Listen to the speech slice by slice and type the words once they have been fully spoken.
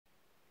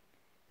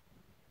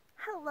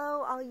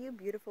Hello, all you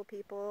beautiful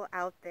people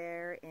out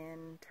there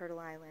in Turtle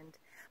Island.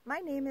 My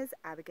name is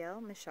Abigail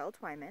Michelle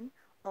Twyman,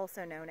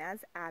 also known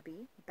as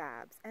Abby,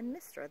 Babs, and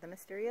Mystra, the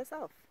mysterious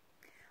elf.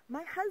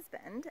 My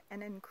husband,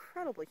 an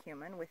incredible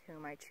human with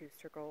whom I choose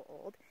to grow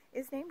old,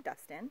 is named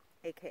Dustin,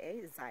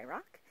 aka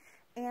Zyrock,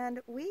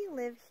 and we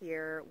live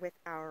here with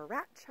our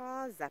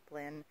Ratchaw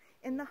Zeppelin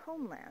in the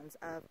homelands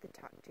of the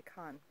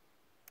Taktikan.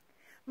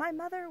 My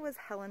mother was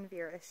Helen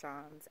Vera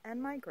Shans,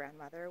 and my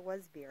grandmother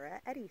was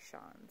Vera Eddie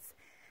Shans.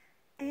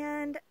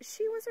 And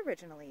she was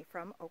originally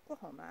from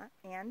Oklahoma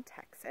and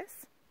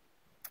Texas.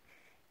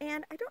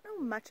 And I don't know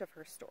much of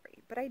her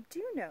story, but I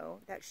do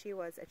know that she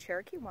was a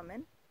Cherokee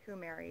woman who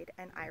married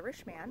an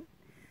Irish man.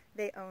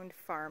 They owned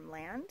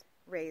farmland,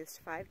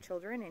 raised 5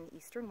 children in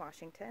eastern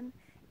Washington,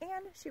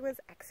 and she was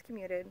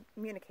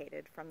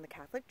excommunicated from the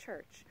Catholic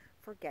Church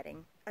for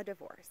getting a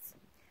divorce.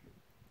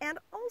 And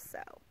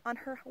also, on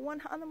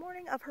the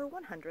morning of her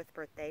 100th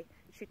birthday,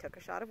 she took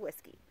a shot of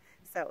whiskey.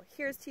 So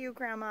here's to you,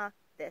 Grandma.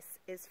 This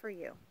is for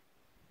you.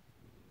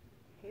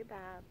 Hey,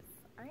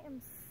 Babs. I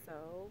am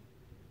so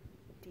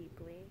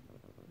deeply,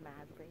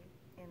 madly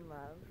in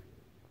love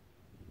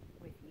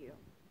with you.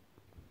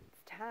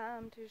 It's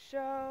time to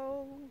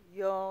show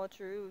your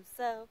true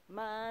self.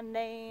 My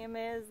name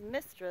is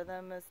Mystra,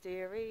 the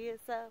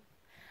mysterious elf.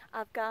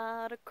 I've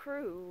got a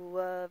crew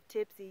of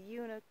tipsy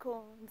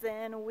unicorns,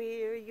 and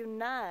we're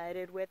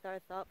united with our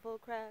thoughtful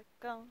crack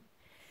on.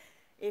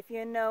 If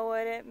you know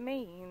what it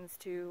means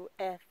to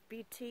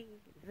FBT,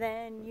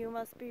 then you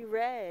must be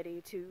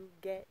ready to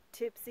get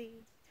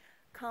tipsy.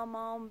 Come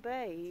on,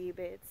 babe,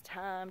 it's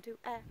time to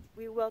act.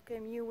 We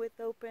welcome you with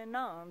open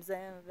arms,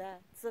 and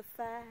that's a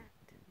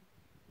fact.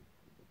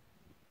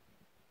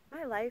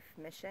 My life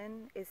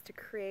mission is to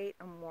create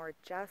a more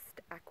just,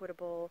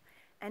 equitable,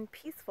 and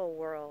peaceful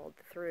world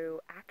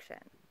through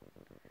action.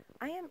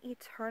 I am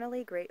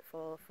eternally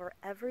grateful for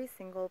every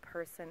single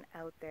person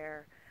out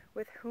there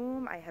with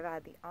whom I have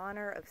had the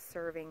honor of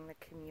serving the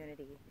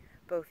community,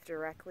 both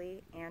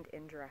directly and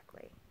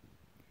indirectly.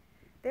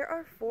 There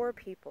are 4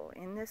 people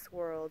in this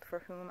world for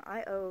whom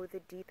I owe the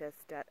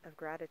deepest debt of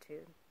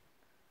gratitude.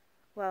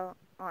 Well,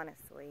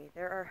 honestly,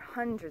 there are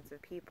hundreds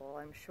of people,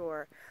 I'm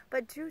sure,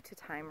 but due to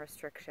time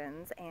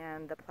restrictions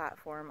and the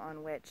platform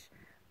on which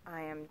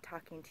I am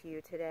talking to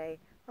you today,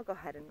 I'll go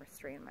ahead and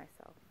restrain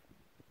myself.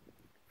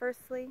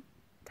 Firstly,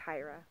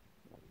 Tyra.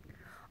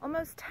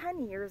 Almost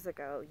 10 years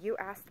ago, you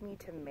asked me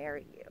to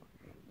marry you,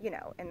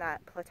 in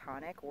that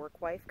platonic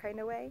work wife kind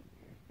of way,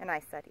 and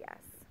I said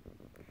yes.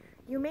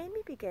 You made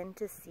me begin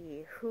to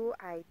see who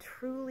I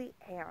truly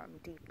am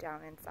deep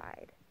down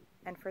inside,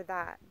 and for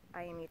that,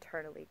 I am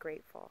eternally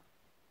grateful.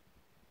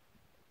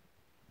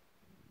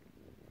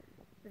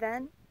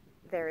 Then,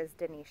 there is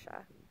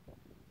Denisha.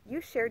 You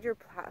shared your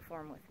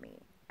platform with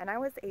me, and I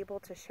was able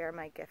to share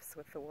my gifts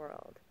with the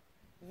world.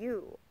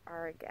 You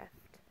are a gift.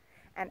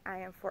 And I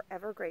am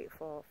forever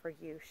grateful for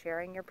you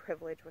sharing your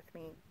privilege with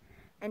me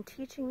and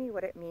teaching me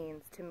what it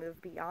means to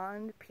move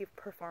beyond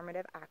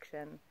performative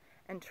action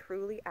and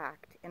truly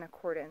act in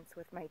accordance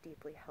with my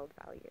deeply held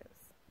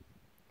values.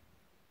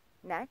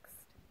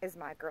 Next is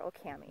my girl,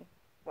 Cammie.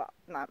 Well,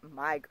 not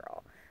my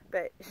girl,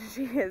 but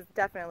she is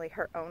definitely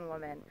her own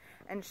woman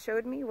and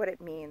showed me what it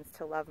means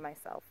to love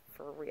myself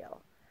for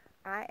real.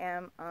 I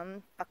am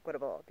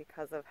unfuckable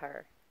because of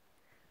her.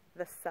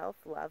 The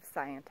self-love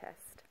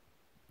scientist.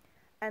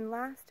 And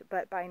last,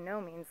 but by no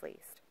means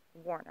least,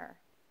 Warner.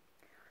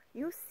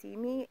 You see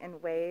me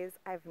in ways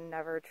I've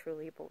never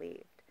truly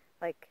believed,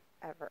 like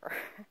ever.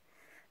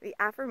 The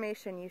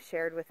affirmation you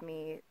shared with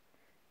me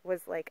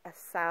was like a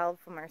salve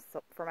for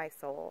my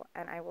soul,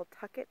 and I will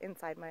tuck it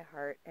inside my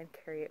heart and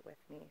carry it with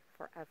me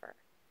forever.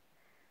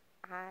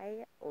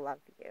 I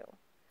love you.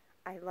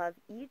 I love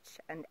each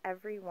and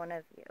every one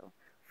of you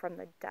from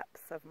the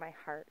depths of my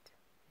heart.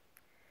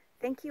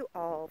 Thank you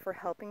all for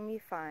helping me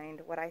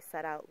find what I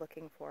set out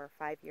looking for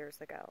 5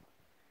 years ago.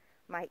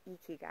 My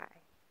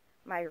ikigai,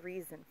 my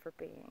reason for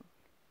being.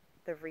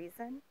 The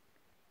reason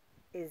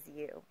is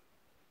you.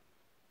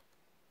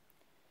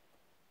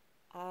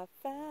 I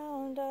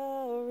found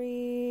a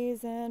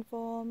reason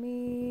for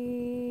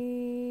me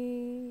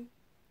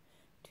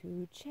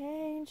to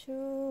change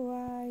who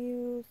I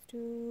used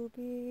to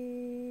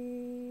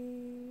be.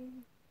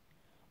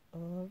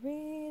 A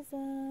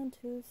reason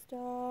to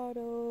start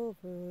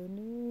over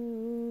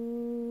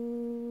new,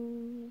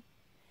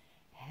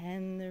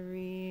 and the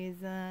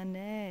reason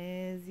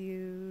is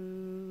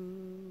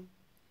you.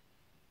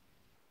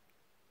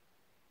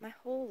 My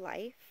whole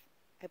life,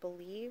 I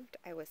believed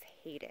I was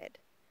hated,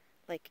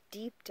 like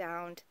deep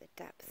down to the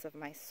depths of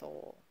my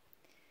soul.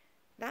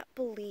 That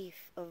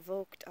belief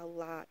evoked a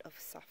lot of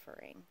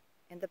suffering,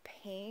 and the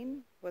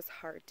pain was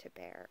hard to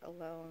bear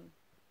alone.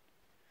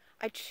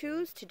 I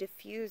choose to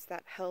diffuse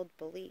that held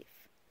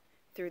belief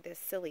through this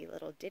silly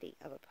little ditty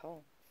of a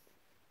poem.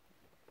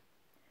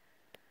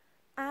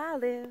 I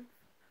live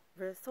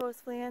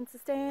resourcefully and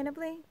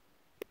sustainably.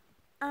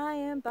 I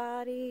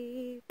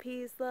embody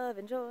peace, love,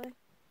 and joy.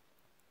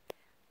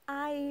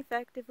 I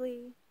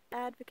effectively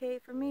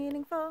advocate for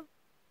meaningful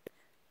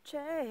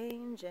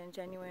change and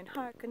genuine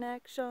heart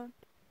connection.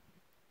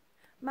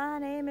 My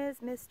name is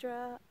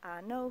Mystra,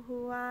 I know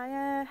who I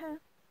am.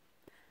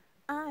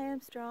 I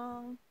am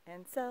strong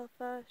and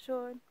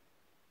self-assured,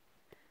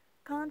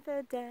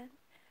 confident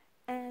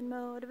and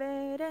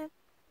motivated,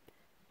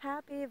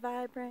 happy,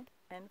 vibrant,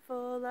 and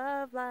full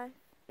of life.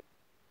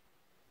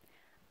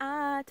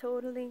 I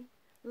totally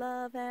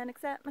love and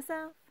accept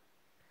myself.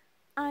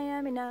 I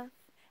am enough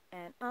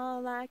and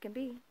all I can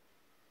be.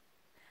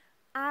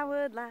 I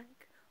would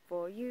like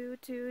for you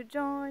to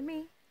join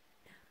me.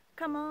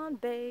 Come on,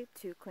 babe,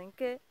 to clink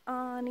it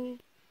on.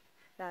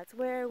 That's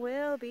where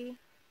we'll be.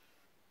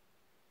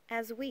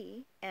 As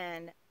we,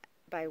 and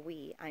by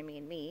we I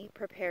mean me,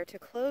 prepare to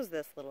close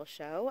this little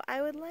show,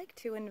 I would like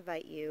to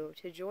invite you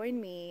to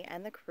join me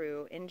and the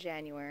crew in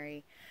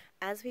January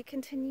as we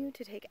continue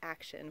to take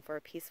action for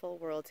a peaceful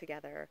world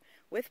together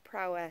with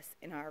prowess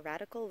in our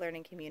radical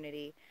learning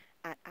community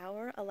at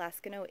our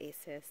Alaskan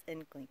oasis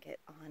in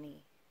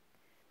Glinkit-Ani.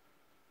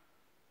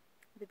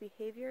 The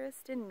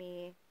behaviorist in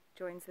me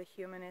joins the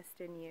humanist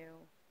in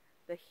you.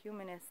 The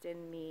humanist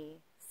in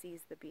me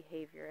sees the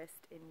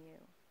behaviorist in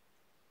you.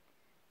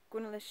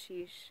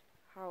 Gunalashish,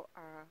 how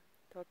a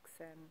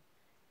toksen.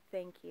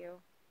 Thank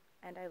you,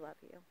 and I love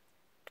you.